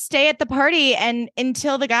guess I'll just stay at the party and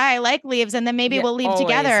until the guy I like leaves and then maybe we'll leave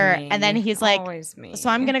together. Me. And then he's like, so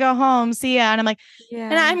I'm going to go home. See ya. And I'm like,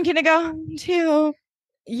 and I'm going to go home too.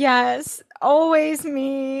 Yes, always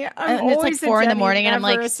me. And it's like 4 a.m. and I'm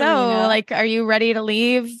like, so like, are you ready to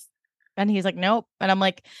leave? And he's like, nope. And I'm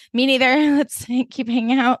like, me neither. Let's keep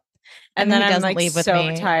hanging out. And then he doesn't like leave with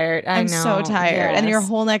me. Tired. I'm so tired. Yes. And your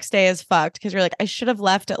whole next day is fucked because you're like, I should have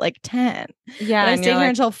left at like 10. Yeah. But I stayed here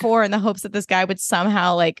until 4 in the hopes that this guy would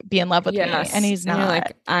somehow like be in love with me. And he's not. You're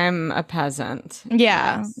like, I'm a peasant.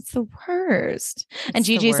 Yeah. Yes. It's the worst. And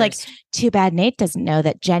Gigi's like, too bad Nate doesn't know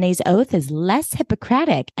that Jenny's oath is less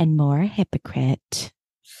Hippocratic and more hypocrite.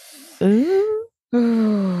 Ooh.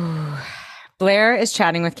 Blair is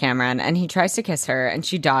chatting with Cameron and he tries to kiss her and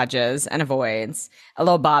she dodges and avoids a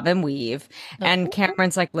little bob and weave. And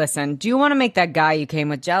Cameron's like, listen, do you want to make that guy you came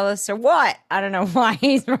with jealous or what? I don't know why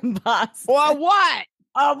he's from Boston. Or what?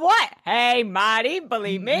 What? Hey, Marty,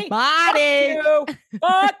 believe me. Marty.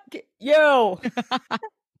 Fuck you.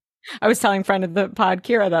 I was telling friend of the pod,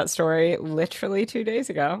 Kira, that story literally 2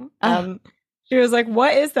 days ago. She was like,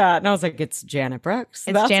 what is that? And I was like, it's Janet Brooks.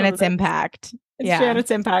 It's Janet's impact.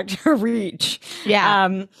 Janet's impact, her reach.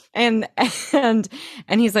 Yeah. And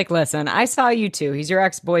he's like, listen, I saw you too. He's your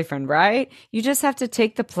ex-boyfriend, right? You just have to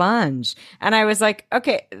take the plunge. And I was like,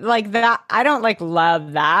 okay, like that. I don't like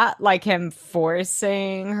love that. Like him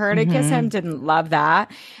forcing her to kiss him. Didn't love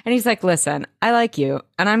that. And he's like, listen, I like you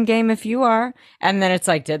and I'm game if you are. And then it's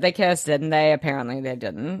like, did they kiss? Didn't they? Apparently they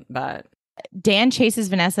didn't, but Dan chases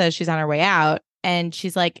Vanessa as she's on her way out. And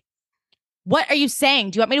she's like, what are you saying?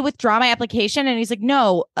 Do you want me to withdraw my application? And he's like,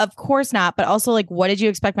 no, of course not. But also, like, what did you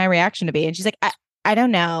expect my reaction to be? And she's like, I don't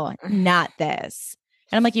know. Not this.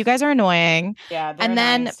 And I'm like, you guys are annoying. Yeah. And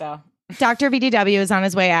then Dr. VDW is on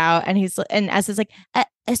his way out. And S is like, I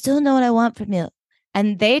still know what I want from you.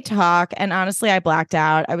 And they talk. And honestly, I blacked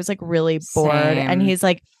out. I was like really bored. Same. And he's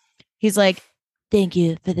like, thank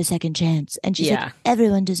you for the second chance. And she's like,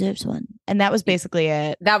 everyone deserves one. And that was basically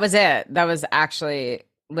it. That was it. That was actually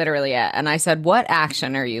literally it. And I said, what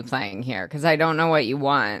action are you playing here? Because I don't know what you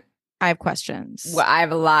want. I have questions. Well, I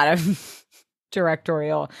have a lot of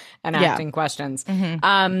directorial and acting questions.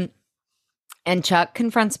 And Chuck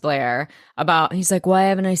confronts Blair about, he's like, why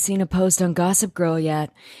haven't I seen a post on Gossip Girl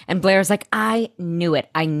yet? And Blair's like, I knew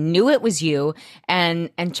it. I knew it was you.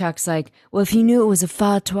 And Chuck's like, well, if you knew it was a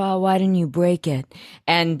fatwa, why didn't you break it?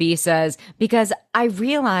 And B says, because I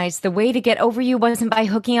realized the way to get over you wasn't by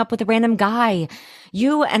hooking up with a random guy.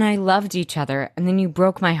 You and I loved each other, and then you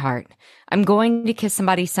broke my heart. I'm going to kiss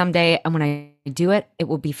somebody someday, and when I do it, it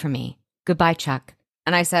will be for me. Goodbye, Chuck.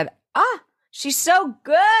 And I said, she's so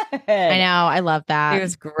good. I know. I love that. It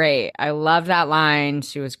was great. I love that line.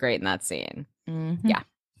 She was great in that scene. Yeah.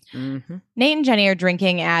 Nate and Jenny are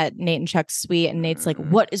drinking at Nate and Chuck's suite. And Nate's like,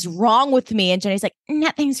 what is wrong with me? And Jenny's like,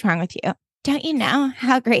 nothing's wrong with you. Don't you know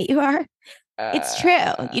how great you are? It's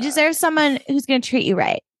true. You deserve someone who's going to treat you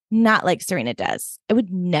right. Not like Serena does. I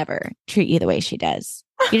would never treat you the way she does.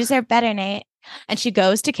 You deserve better, Nate. And she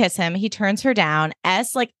goes to kiss him. He turns her down.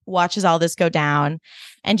 S like watches all this go down.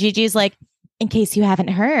 And Gigi's like, in case you haven't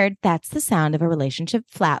heard, that's the sound of a relationship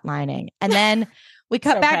flatlining. And then we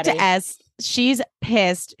cut back to S. She's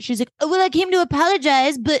pissed. She's like, oh, well, I came to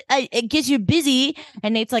apologize, but I guess you're busy.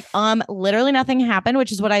 And Nate's like, literally nothing happened,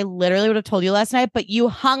 which is what I literally would have told you last night, but you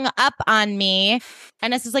hung up on me.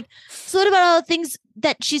 And S is like, so what about all the things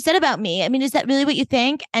that she said about me? I mean, is that really what you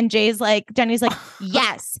think? And Jenny's like,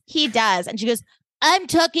 yes, he does. And she goes, I'm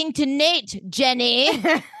talking to Nate, Jenny.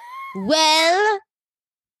 Well,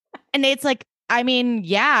 and Nate's like, I mean,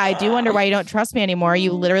 yeah, I do wonder why you don't trust me anymore.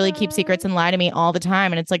 You literally keep secrets and lie to me all the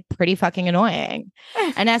time. And it's like pretty fucking annoying.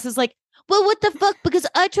 And S is like, well, what the fuck? Because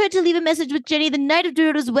I tried to leave a message with Jenny the night of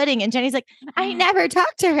Dorothy's wedding. And Jenny's like, I never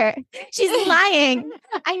talked to her. She's lying.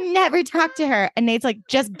 I never talked to her. And Nate's like,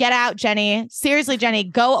 just get out, Jenny. Seriously, Jenny,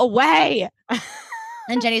 go away.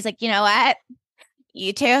 And Jenny's like, you know what?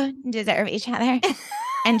 You two deserve each other.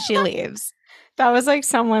 And she leaves. That was like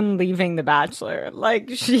someone leaving The Bachelor. Like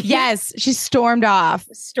she stormed off.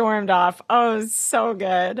 Oh, so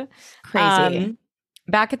good. Crazy.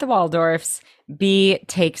 Back at the Waldorfs, B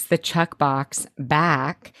takes the Chuck box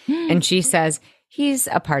back and she says, he's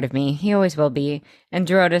a part of me. He always will be. And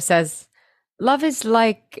Dorota says, love is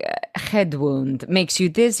like a head wound. Makes you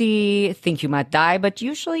dizzy, think you might die, but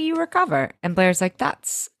usually you recover. And Blair's like,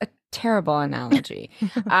 that's a terrible analogy.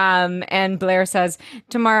 And Blair says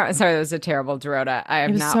tomorrow, sorry, that was a terrible Dorota. I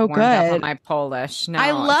have not warmed up on my Polish. No,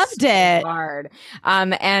 I loved it. Hard.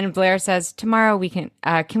 And Blair says tomorrow we can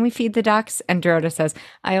we feed the ducks? And Dorota says,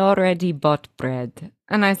 I already bought bread.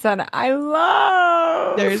 And I said,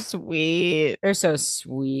 they're sweet. They're so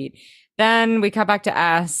sweet. Then we cut back to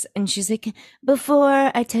S, and she's like,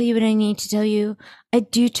 before I tell you what I need to tell you, I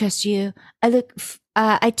do trust you.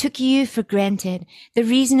 I took you for granted. The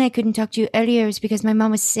reason I couldn't talk to you earlier is because my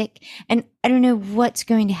mom was sick, and I don't know what's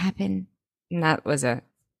going to happen. And that was it.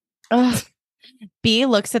 Ugh. B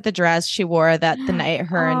looks at the dress she wore that the night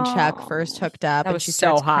her and Chuck first hooked up. That was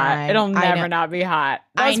so hot. Crying. It'll never not be hot.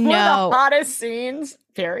 That's one of the hottest scenes.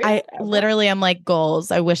 Period. I literally am like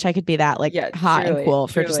goals. I wish I could be that hot and cool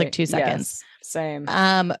for just like 2 seconds. Yes,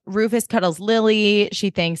 same. Rufus cuddles Lily. She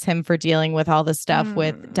thanks him for dealing with all the stuff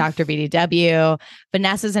with Dr. BDW.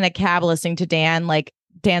 Vanessa's in a cab listening to Dan's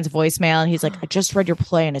voicemail, and he's like, I just read your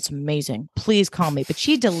play and it's amazing. Please call me. But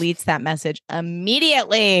she deletes that message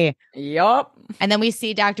immediately. Yup. And then we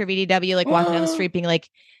see Dr. VDW like walking down the street being like,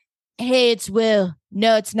 hey, it's Will.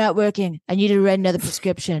 No, it's not working. I need to write another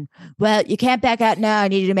prescription. Well, you can't back out now. I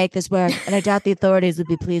need you to make this work. And I doubt the authorities would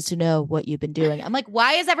be pleased to know what you've been doing. I'm like,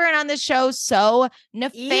 why is everyone on this show so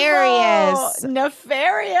nefarious? Evil.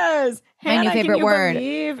 Nefarious. My new favorite word.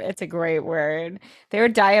 It's a great word. They were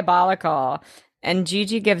diabolical. And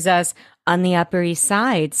Gigi gives us On the Upper East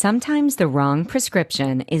Side, sometimes the wrong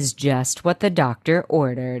prescription is just what the doctor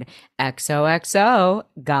ordered. XOXO,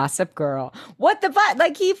 Gossip Girl. What the fuck?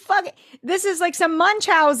 Like this is like some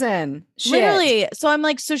Munchausen shit. Literally. So I'm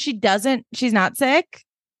like, so she's not sick?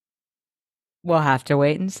 We'll have to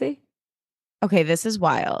wait and see. Okay, this is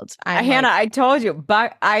wild. Hannah, I told you,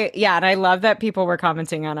 but and I love that people were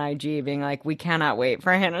commenting on IG being like, we cannot wait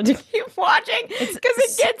for Hannah to keep watching because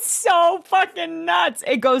it gets so fucking nuts.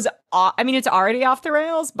 It goes off. I mean, it's already off the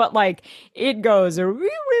rails, but like it goes.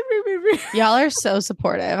 Y'all are so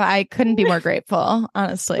supportive. I couldn't be more grateful,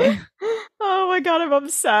 honestly. Oh my God, I'm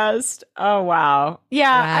obsessed. Oh, wow.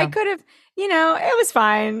 Yeah, wow. I could have, it was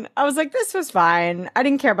fine. I was like, this was fine. I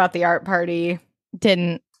didn't care about the art party.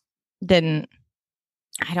 Didn't.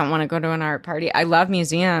 I don't want to go to an art party. I love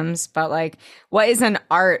museums, but like, what is an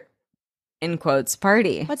art, in quotes,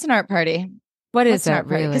 party? What's an art party? What's it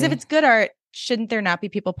really? Because if it's good art, shouldn't there not be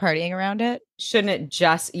people partying around it? Shouldn't it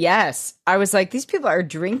just? Yes. I was like, these people are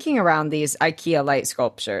drinking around these IKEA light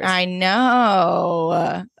sculptures. I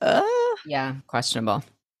know. Yeah, questionable.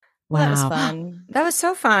 Wow. That was fun. That was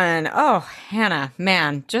so fun. Oh, Hannah,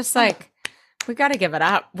 man, just like. We got to give it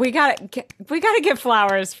up. We got to give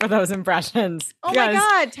flowers for those impressions. Oh my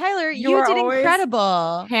God, Tyler, you did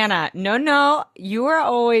incredible. Hannah, no, you are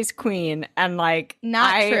always queen. And like,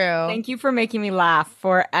 not true. Thank you for making me laugh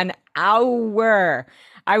for an hour.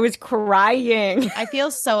 I was crying. I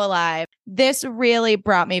feel so alive. This really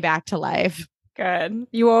brought me back to life. Good.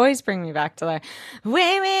 You always bring me back to life.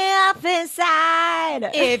 Wake me up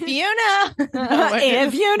inside. If you know.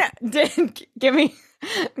 If you know. Give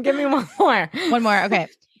me one more. One more. Okay.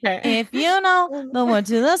 If you know the words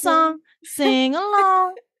to the song, sing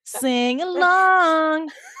along. Sing along.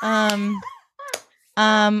 I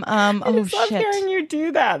just love hearing you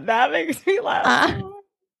do that. That makes me laugh.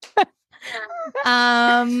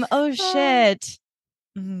 Oh shit.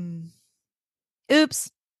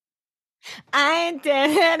 Oops. I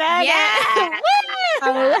did it again.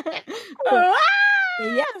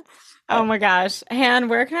 Yeah. Oh my gosh. Han,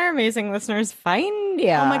 where can our amazing listeners find you?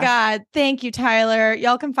 Oh my God. Thank you, Tyler.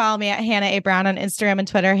 Y'all can follow me at Hannah A. Brown on Instagram and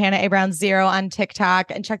Twitter, Hannah A. Brown 0 on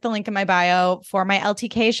TikTok, and check the link in my bio for my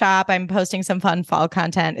LTK shop. I'm posting some fun fall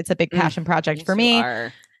content. It's a big passion project for me.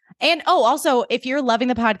 And also, if you're loving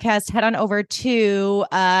the podcast, head on over to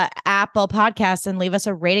Apple Podcasts and leave us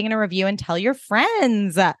a rating and a review and tell your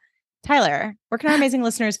friends. Tyler, where can our amazing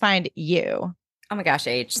listeners find you? Oh my gosh,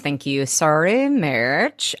 H, thank you. Sorry,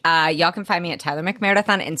 merch. Y'all can find me at Tyler McMeredith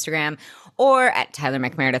on Instagram or at Tyler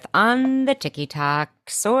McMeredith on the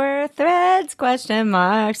TikToks or Threads,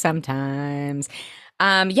 sometimes.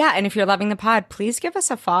 Yeah, and if you're loving the pod, please give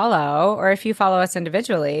us a follow, or if you follow us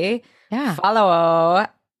individually, follow.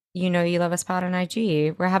 You love us pod on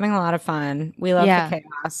IG. We're having a lot of fun. We love the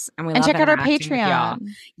chaos, and we love check out our Patreon.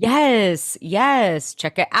 Yes,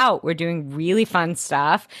 check it out. We're doing really fun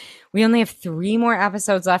stuff. We only have 3 more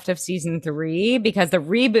episodes left of season 3 because the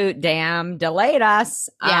reboot delayed us.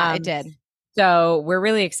 Yeah, it did. So we're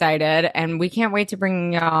really excited, and we can't wait to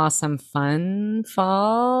bring y'all some fun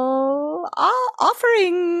fall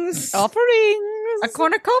offerings. A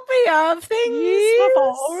cornucopia of things. Yes.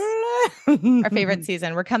 Our favorite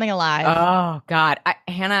season. We're coming alive. Oh, God.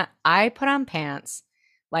 Hannah, I put on pants.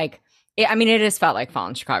 Like, it has felt like fall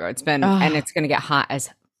in Chicago. It's been, and it's going to get hot as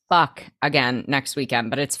fuck again next weekend,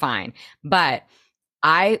 but it's fine. But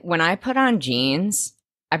when I put on jeans,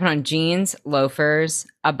 loafers,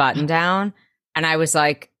 a button down, and I was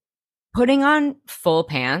like, putting on full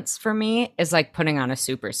pants for me is like putting on a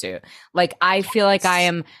super suit. Like, I feel like I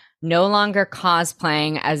am no longer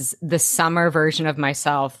cosplaying as the summer version of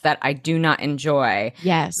myself that I do not enjoy.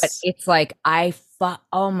 Yes. But it's like,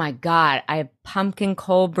 oh my God, I have pumpkin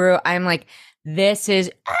cold brew. I'm like, this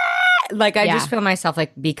is like, I just feel myself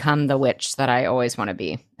like become the witch that I always want to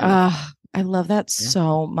be. I love that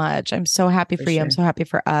so much. I'm so happy for you. Sure. I'm so happy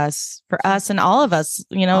for us and all of us,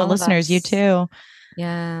 listeners, you too.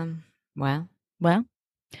 Yeah. Well, we'll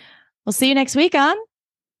see you next week on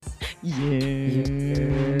You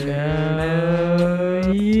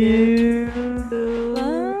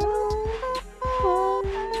love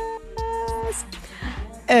us.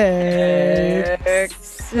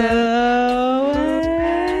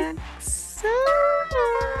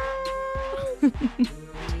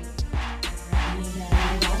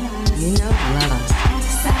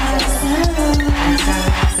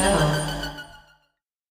 XOXO.